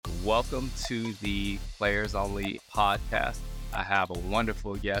Welcome to the Players Only podcast. I have a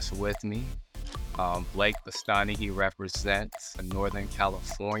wonderful guest with me, Blake Bastani. He represents Northern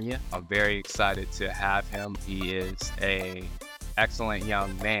California. I'm very excited to have him. He is a excellent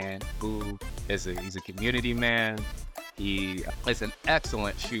young man who he's a community man. He is an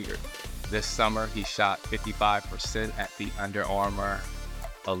excellent shooter. This summer, he shot 55% at the Under Armour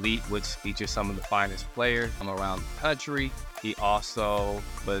Elite, which features some of the finest players from around the country. He also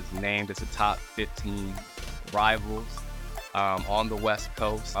was named as a top 15 Rivals on the West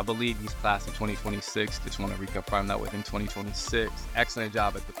Coast. I believe he's class of 2026. Just want to reconfirm that with him, 2026. Excellent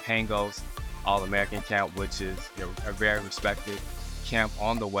job at the Pangos All-American Camp, which is a very respected camp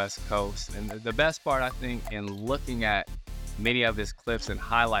on the West Coast. And the best part, I think, in looking at many of his clips and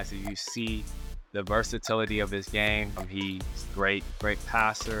highlights, is you see the versatility of his game. He's great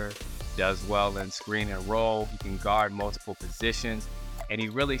passer, does well in screen and roll. He can guard multiple positions, and he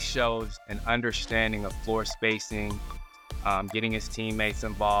really shows an understanding of floor spacing, getting his teammates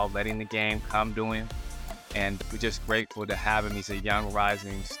involved, letting the game come to him. And we're just grateful to have him. He's a young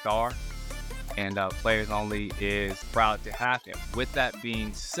rising star, and Players Only is proud to have him. With that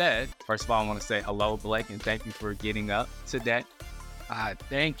being said, first of all, I want to say hello, Blake, and thank you for getting up today.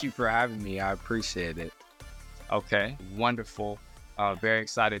 Thank you for having me. I appreciate it. Okay, wonderful. Very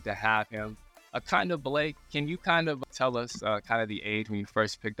excited to have him. Blake, can you kind of tell us kind of the age when you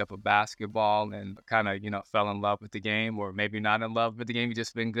first picked up a basketball and kind of, fell in love with the game, or maybe not in love with the game, you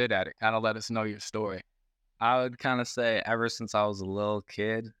just been good at it? Kind of let us know your story. I would kind of say ever since I was a little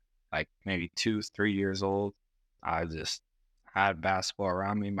kid, like maybe 2-3 years old, I just had basketball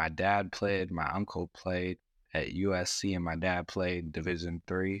around me. My dad played, my uncle played at USC, and my dad played Division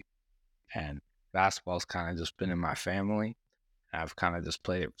III, and basketball's kind of just been in my family. I've kind of just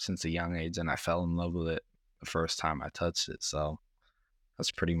played it since a young age, and I fell in love with it the first time I touched it. So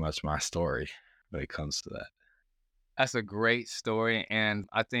that's pretty much my story when it comes to that. That's a great story, and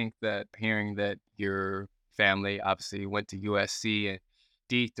I think that hearing that your family obviously went to USC and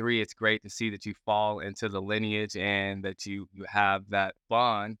D3, it's great to see that you fall into the lineage and that you have that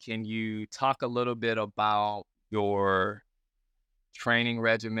bond. Can you talk a little bit about your training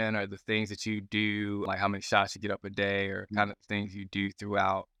regimen, or the things that you do, like how many shots you get up a day, or kind of things you do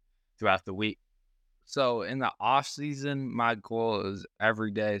throughout the week? So in the off season, my goal is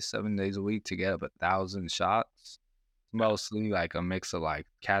every day, 7 days a week, to get up 1,000 shots. Mostly like a mix of like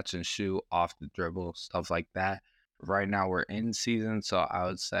catch and shoot, off the dribble, stuff like that. Right now we're in season, so I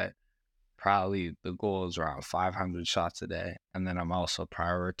would say probably the goal is around 500 shots a day. And then I'm also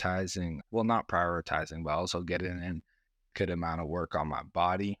not prioritizing, but also getting in good amount of work on my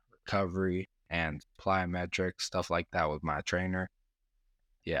body, recovery, and plyometrics, stuff like that with my trainer.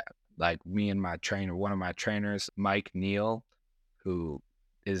 Yeah, like me and my trainer, one of my trainers, Mike Neal, who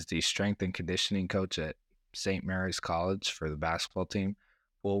is the strength and conditioning coach at St. Mary's College for the basketball team,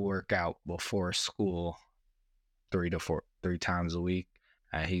 will work out before school 3 times a week.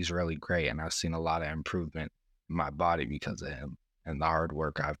 And he's really great. And I've seen a lot of improvement in my body because of him and the hard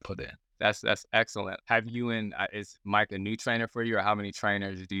work I've put in. That's excellent. Have you is Mike a new trainer for you, or how many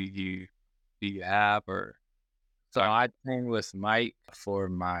trainers do you have? Or so I train with Mike for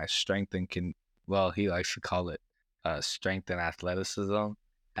my strength and he likes to call it strength and athleticism.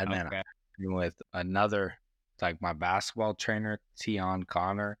 And then I train with another, like my basketball trainer, Tion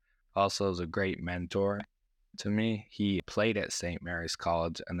Connor, also is a great mentor to me. He played at St. Mary's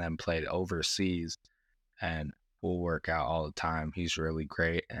College and then played overseas, and we'll work out all the time. He's really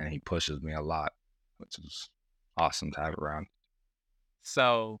great, and he pushes me a lot, which is awesome to have around.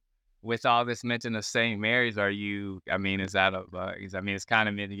 So with all this mention of St. Mary's, it's kind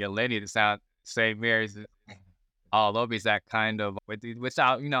of in your lineage to sound St. Mary's all over. Is that kind of,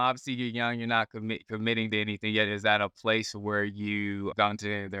 without, obviously you're young, you're not committing to anything yet. Is that a place where you gone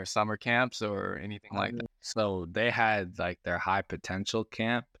to their summer camps or anything like that? So they had like their high potential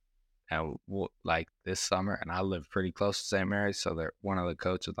camp, and like this summer, and I live pretty close to St. Mary's, so one of the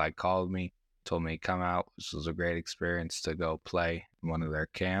coaches called me, told me to come out, which was a great experience to go play in one of their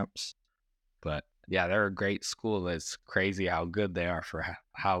camps. But yeah, they're a great school. It's crazy how good they are for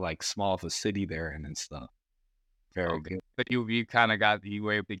how like small of a city they're in and stuff. Very good. But you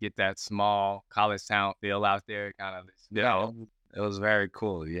were able to get that small college town feel out there, kind of. Yeah, it was very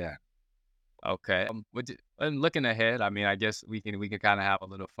cool. Yeah. Okay. And looking ahead, I guess we can kind of have a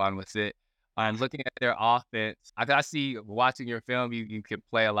little fun with it. And looking at their offense, I see, watching your film, you can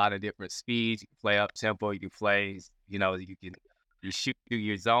play a lot of different speeds. You can play up tempo. You can play, you shoot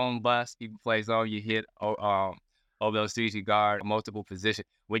your zone bust. You can play zone. You hit Over those dudes, you guard multiple positions.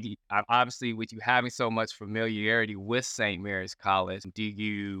 When you obviously with you having so much familiarity with St. Mary's College,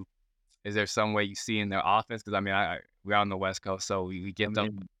 is there some way you see in their offense? Because I mean, we're on the West Coast, so we I get them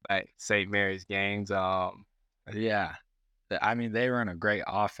mean, at St. Mary's games. yeah. I mean, they run a great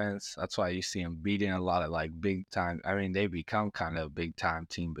offense. That's why you see them beating a lot of like big time. I mean, they become kind of a big time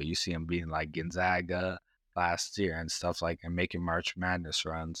team, but you see them beating like Gonzaga last year and stuff like and making March Madness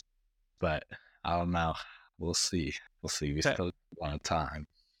runs. But I don't know. We'll see. We'll see. We still got a lot of time.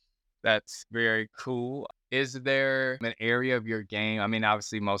 That's very cool. Is there an area of your game? I mean,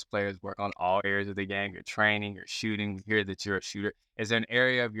 obviously, most players work on all areas of the game. You're training, you're shooting. We hear that you're a shooter. Is there an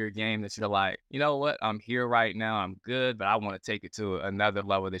area of your game that you're like, you know what? I'm here right now. I'm good, but I want to take it to another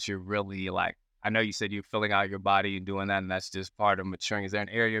level that you're really like. I know you said you're filling out your body and doing that, and that's just part of maturing. Is there an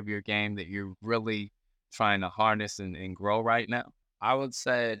area of your game that you're really trying to harness and grow right now? I would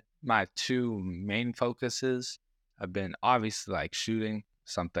say my two main focuses have been obviously like shooting,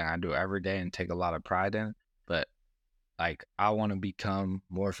 something I do every day and take a lot of pride in. But like I want to become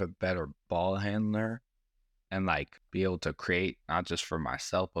more of a better ball handler and like be able to create not just for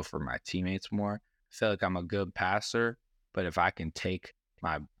myself but for my teammates more. I feel like I'm a good passer, but if I can take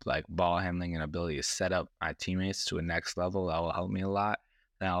my like ball handling and ability to set up my teammates to a next level, that will help me a lot.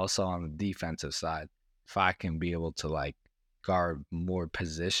 And also on the defensive side, if I can be able to like guard more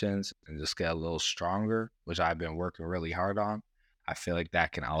positions and just get a little stronger, which I've been working really hard on, I feel like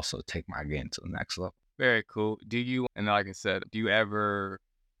that can also take my game to the next level. Very cool. And like I said, are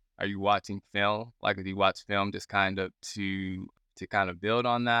you watching film? Like, do you watch film just kind of to kind of build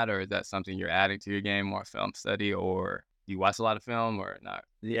on that, or is that something you're adding to your game, more film study, or do you watch a lot of film or not?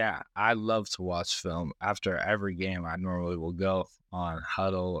 Yeah, I love to watch film. After every game, I normally will go on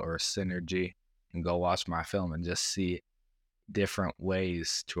Huddle or Synergy and go watch my film and just see different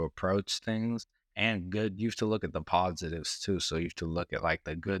ways to approach things. And good, you have to look at the positives too. So you have to look at like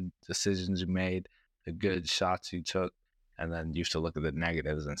the good decisions you made, the good shots you took, and then you have to look at the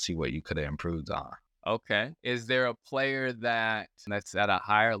negatives and see what you could have improved on. Okay. Is there a player that's at a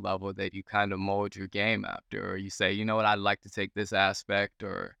higher level that you kind of mold your game after, or you say, you know what, I'd like to take this aspect,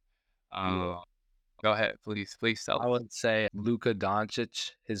 or Yeah. um, go ahead, please tell I us. would say Luka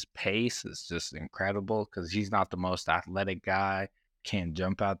Doncic, his pace is just incredible because he's not the most athletic guy, can't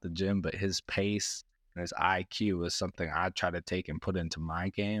jump out the gym, but his pace and his IQ is something I try to take and put into my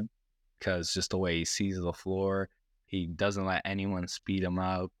game because just the way he sees the floor, he doesn't let anyone speed him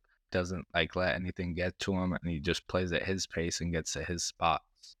up, doesn't like let anything get to him, and he just plays at his pace and gets to his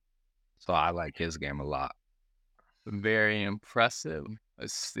spots. So I like his game a lot. Very impressive.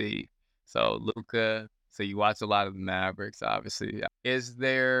 Let's see. So Luca, so you watch a lot of the Mavericks, obviously. Is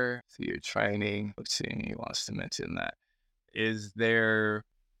there, so you're training, let's see, he wants to mention that. Is there,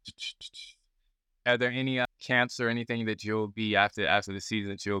 are there any camps or anything that you'll be after the season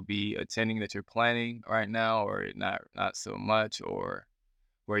that you'll be attending that you're planning right now, or not so much, or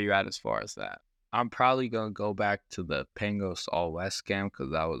where you at as far as that? I'm probably gonna go back to the Pangos All-West Camp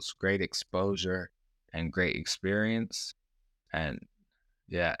because that was great exposure and great experience. And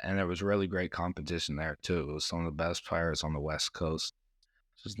yeah, and there was really great competition there too. It was some of the best players on the West Coast,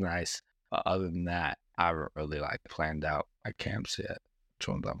 which was nice. But other than that, I haven't really like planned out my camps yet. Which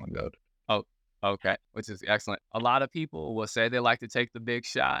ones I'm gonna go to? Oh, okay, which is excellent. A lot of people will say they like to take the big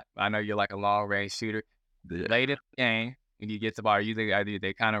shot. I know you're like a long range shooter. Yeah. Late in the game, when you get to bar, usually either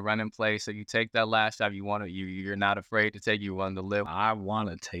they kind of run in place, so you take that last shot. You're not afraid to take. You want to live. I want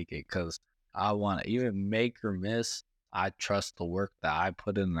to take it because I want to even make or miss. I trust the work that I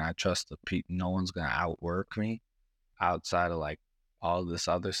put in, and I trust the people. No one's gonna outwork me outside of like all this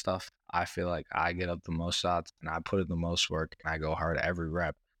other stuff. I feel like I get up the most shots and I put in the most work and I go hard at every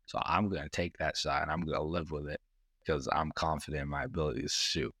rep. So I'm gonna take that shot and I'm gonna live with it because I'm confident in my ability to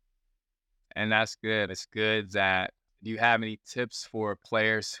shoot. And that's good. It's good that do you have any tips for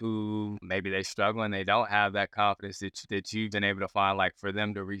players who maybe they struggle and they don't have that confidence that you've been able to find, like for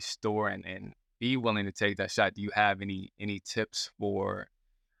them to restore and be willing to take that shot? Do you have any tips for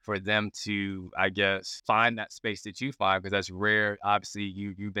them to, I guess, find that space that you find? Because that's rare. Obviously,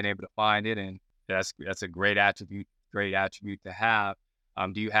 you've been able to find it, and that's a great attribute to have.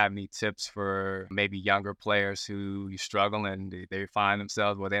 Do you have any tips for maybe younger players who struggle and they find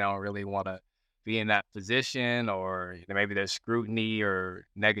themselves where they don't really want to be in that position, or maybe there's scrutiny or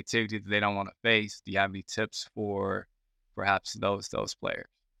negativity that they don't want to face? Do you have any tips for perhaps those players?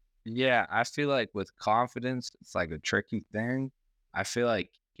 Yeah, I feel like with confidence, it's like a tricky thing. I feel like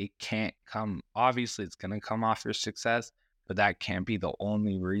it can't come, obviously, it's going to come off your success, but that can't be the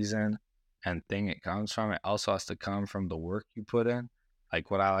only reason and thing it comes from. It also has to come from the work you put in. Like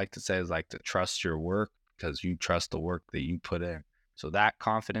what I like to say is like to trust your work because you trust the work that you put in. So that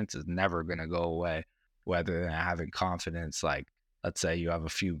confidence is never going to go away, whether than having confidence, like, let's say you have a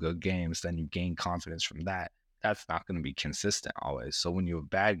few good games, then you gain confidence from that. That's not going to be consistent always. So when you have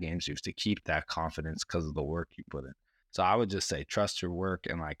bad games, you have to keep that confidence because of the work you put in. So I would just say trust your work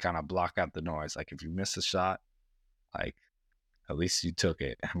and like kind of block out the noise. Like if you miss a shot, like at least you took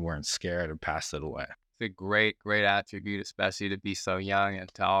it and weren't scared and passed it away. It's a great, great attribute, especially to be so young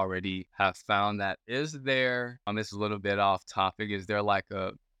and to already have found that. Is there, this is a little bit off topic, is there like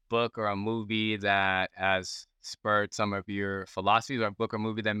a book or a movie that has spurred some of your philosophies, or a book or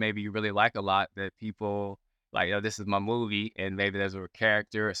movie that maybe you really like a lot that people like, this is my movie, and maybe there's a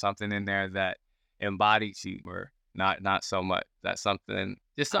character or something in there that embodies you, or not so much? That's something,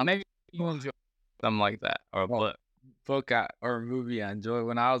 just something maybe you enjoy, something like that, or a book. Or movie I enjoy.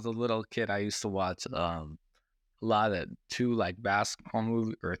 When I was a little kid, I used to watch a lot of 2 like basketball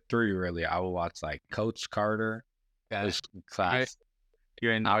movies, or 3 really. I would watch like Coach Carter, Okay. this class.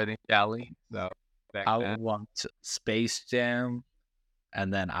 You're in Northern Cali, so back I would then. watch Space Jam,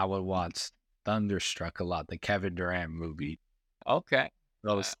 and then I would watch Thunderstruck a lot, the Kevin Durant movie. Okay.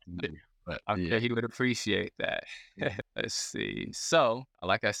 Those 2, but I'm sure he would appreciate that. Let's see. So,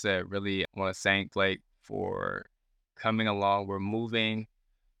 like I said, really want to thank Blake for coming along. We're moving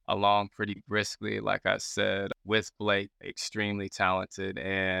along pretty briskly, like I said, with Blake, extremely talented.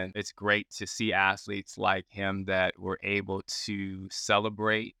 And it's great to see athletes like him that we're able to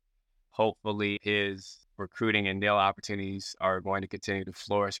celebrate. Hopefully his recruiting and deal opportunities are going to continue to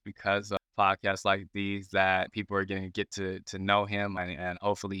flourish because of podcasts like these, that people are going to get to know him, and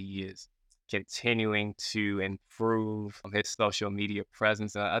hopefully he is continuing to improve his social media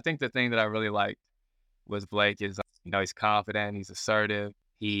presence. And I think the thing that I really liked with Blake is, he's confident, he's assertive,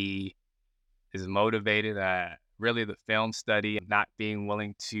 he is motivated. Really the film study, not being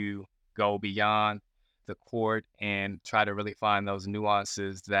willing to go beyond the court and try to really find those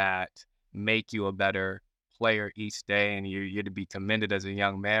nuances that make you a better player each day. And you're to be commended as a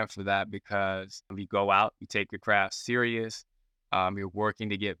young man for that, because you go out, you take your craft serious, you're working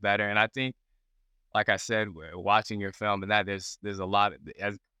to get better. And I think, like I said, watching your film and that, there's a lot of,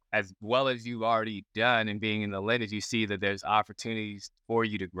 as well as you've already done and being in the lineage, you see that there's opportunities for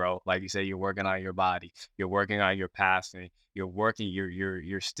you to grow. Like you say, you're working on your body, you're working on your passing,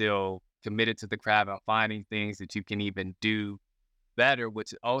 you're still committed to the craft and finding things that you can even do better,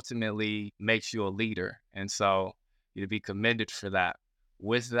 which ultimately makes you a leader. And so you'd be commended for that.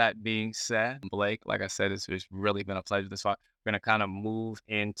 With that being said, Blake, like I said, it's really been a pleasure this far. We're going to kind of move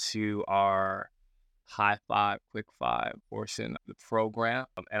into our high five, quick five portion of the program.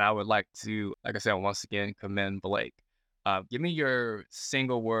 And I would like to, like I said, once again, commend Blake. Give me your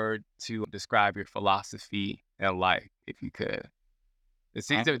single word to describe your philosophy in life, if you could.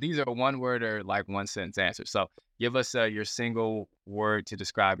 These are one word or like one sentence answers. So give us your single word to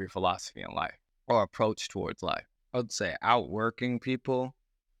describe your philosophy in life or approach towards life. I would say outworking people,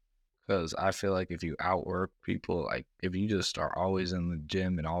 because I feel like if you outwork people, like if you just are always in the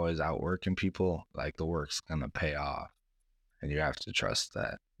gym and always outworking people, like the work's gonna pay off, and you have to trust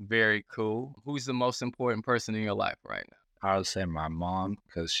that. Very cool. Who's the most important person in your life right now? I would say my mom,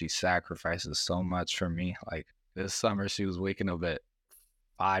 because she sacrifices so much for me. Like this summer, she was waking up at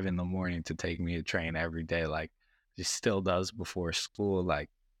 5 a.m. to take me to train every day. Like she still does before school. Like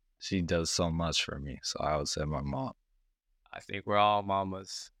she does so much for me. So I would say my mom. I think we're all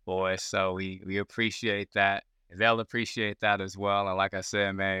mama's boys, so we appreciate that. And they'll appreciate that as well. And like I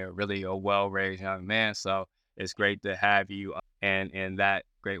said, man, you're really a well-raised young man, so it's great to have you. And that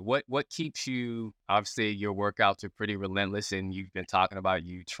great. What keeps you? Obviously, your workouts are pretty relentless, and you've been talking about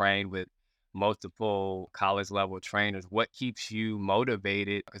you train with multiple college level trainers. What keeps you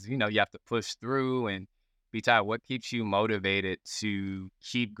motivated? Because you have to push through and be tired. What keeps you motivated to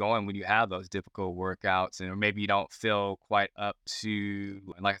keep going when you have those difficult workouts, and or maybe you don't feel quite up to?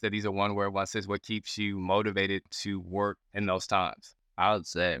 And like I said, these are one word. One says, what keeps you motivated to work in those times? I would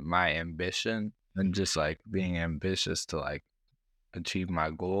say my ambition, and just like being ambitious to like achieve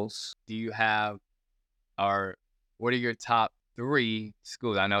my goals. Do you have, or what are your top 3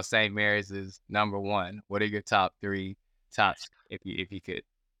 schools? I know St. Mary's is number 1. What are your top 3 tops, if you could?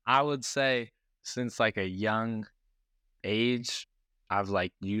 I would say since like a young age, I've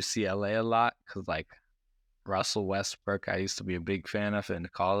liked UCLA a lot, because like Russell Westbrook, I used to be a big fan of in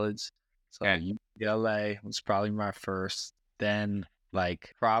college. So UCLA was probably my first. Then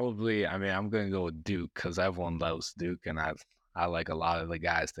like probably, I mean, I'm going to go with Duke, because everyone loves Duke, and I like a lot of the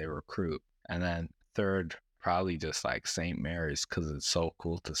guys they recruit. And then third, probably just like St. Mary's, because it's so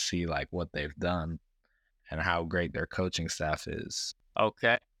cool to see like what they've done and how great their coaching staff is.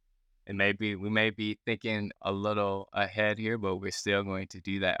 Okay. And maybe we may be thinking a little ahead here, but we're still going to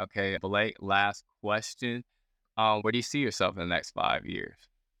do that. Okay, Blake, last question. Where do you see yourself in the next 5 years?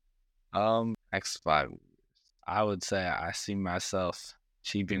 Next 5 years, I would say I see myself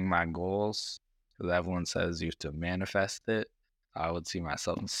achieving my goals because everyone says you have to manifest it. I would see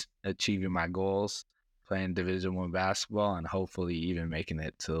myself achieving my goals, playing Division I basketball, and hopefully even making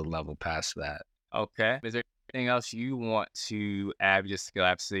it to the level past that. Okay. Is there anything else you want to add? Just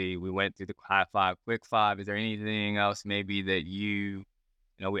obviously, we went through the high five, quick five. Is there anything else maybe that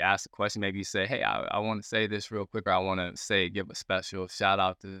we asked a question, maybe you say, hey, I want to say this real quick, or I want to give a special shout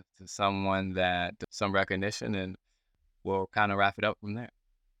out to someone that some recognition, and we'll kind of wrap it up from there.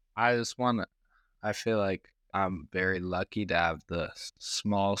 I just want to, I feel like I'm very lucky to have the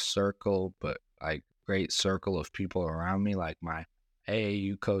small circle, but like great circle of people around me. Like my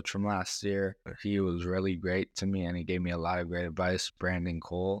AAU coach from last year, he was really great to me and he gave me a lot of great advice. Brandon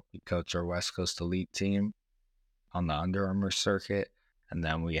Cole, he coached our West Coast Elite team on the Under Armour circuit. And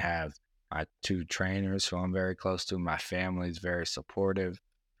then we have my 2 trainers who I'm very close to. My family is very supportive.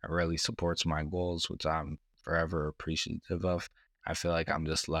 It really supports my goals, which I'm forever appreciative of. I feel like I'm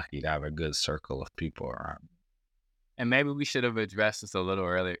just lucky to have a good circle of people around me. And maybe we should have addressed this a little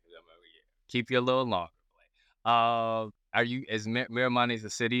earlier. 'Cause I'm over here. Keep you a little longer, Blake. Is Miramonte a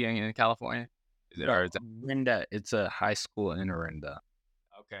city in California? No, Orinda, it's a high school in Orinda.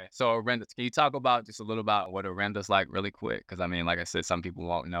 Okay. So Orinda, can you talk about just a little about what Orinda's like really quick? Because I mean, like I said, some people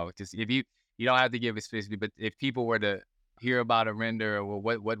won't know. Just if you don't have to give it specifically, but if people were to hear about Orinda, or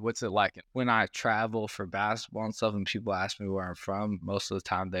what's it like? When I travel for basketball and stuff and people ask me where I'm from, most of the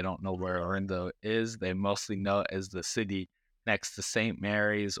time they don't know where Orinda is. They mostly know it as the city next to St.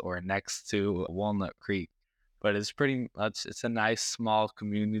 Mary's or next to Walnut Creek. But it's pretty much, it's a nice small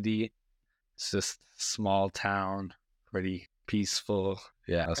community. It's just small town, pretty peaceful.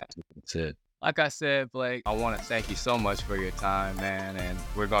 Yeah, that's it. Like I said, Blake, I want to thank you so much for your time, man. And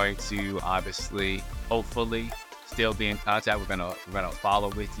we're going to obviously, hopefully, still be in contact. We're gonna follow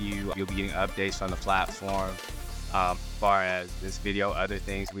with you. You'll be getting updates from the platform. As far as this video, other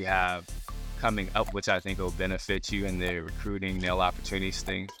things we have coming up, which I think will benefit you in the recruiting, nail opportunities,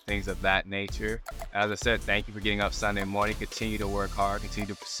 things of that nature. As I said, thank you for getting up Sunday morning. Continue to work hard,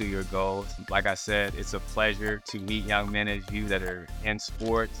 continue to pursue your goals. Like I said, it's a pleasure to meet young men as you that are in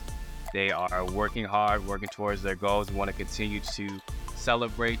sports. They are working hard, working towards their goals. We want to continue to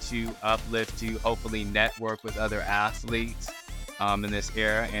celebrate you, uplift you, hopefully network with other athletes in this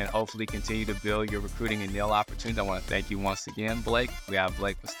era, and hopefully continue to build your recruiting and nail opportunities. I want to thank you once again, Blake. We have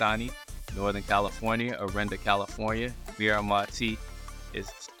Blake Bastani, Northern California, Orinda, California. Miramonte is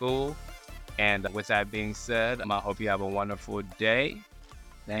school. And with that being said, I hope you have a wonderful day.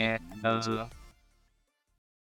 And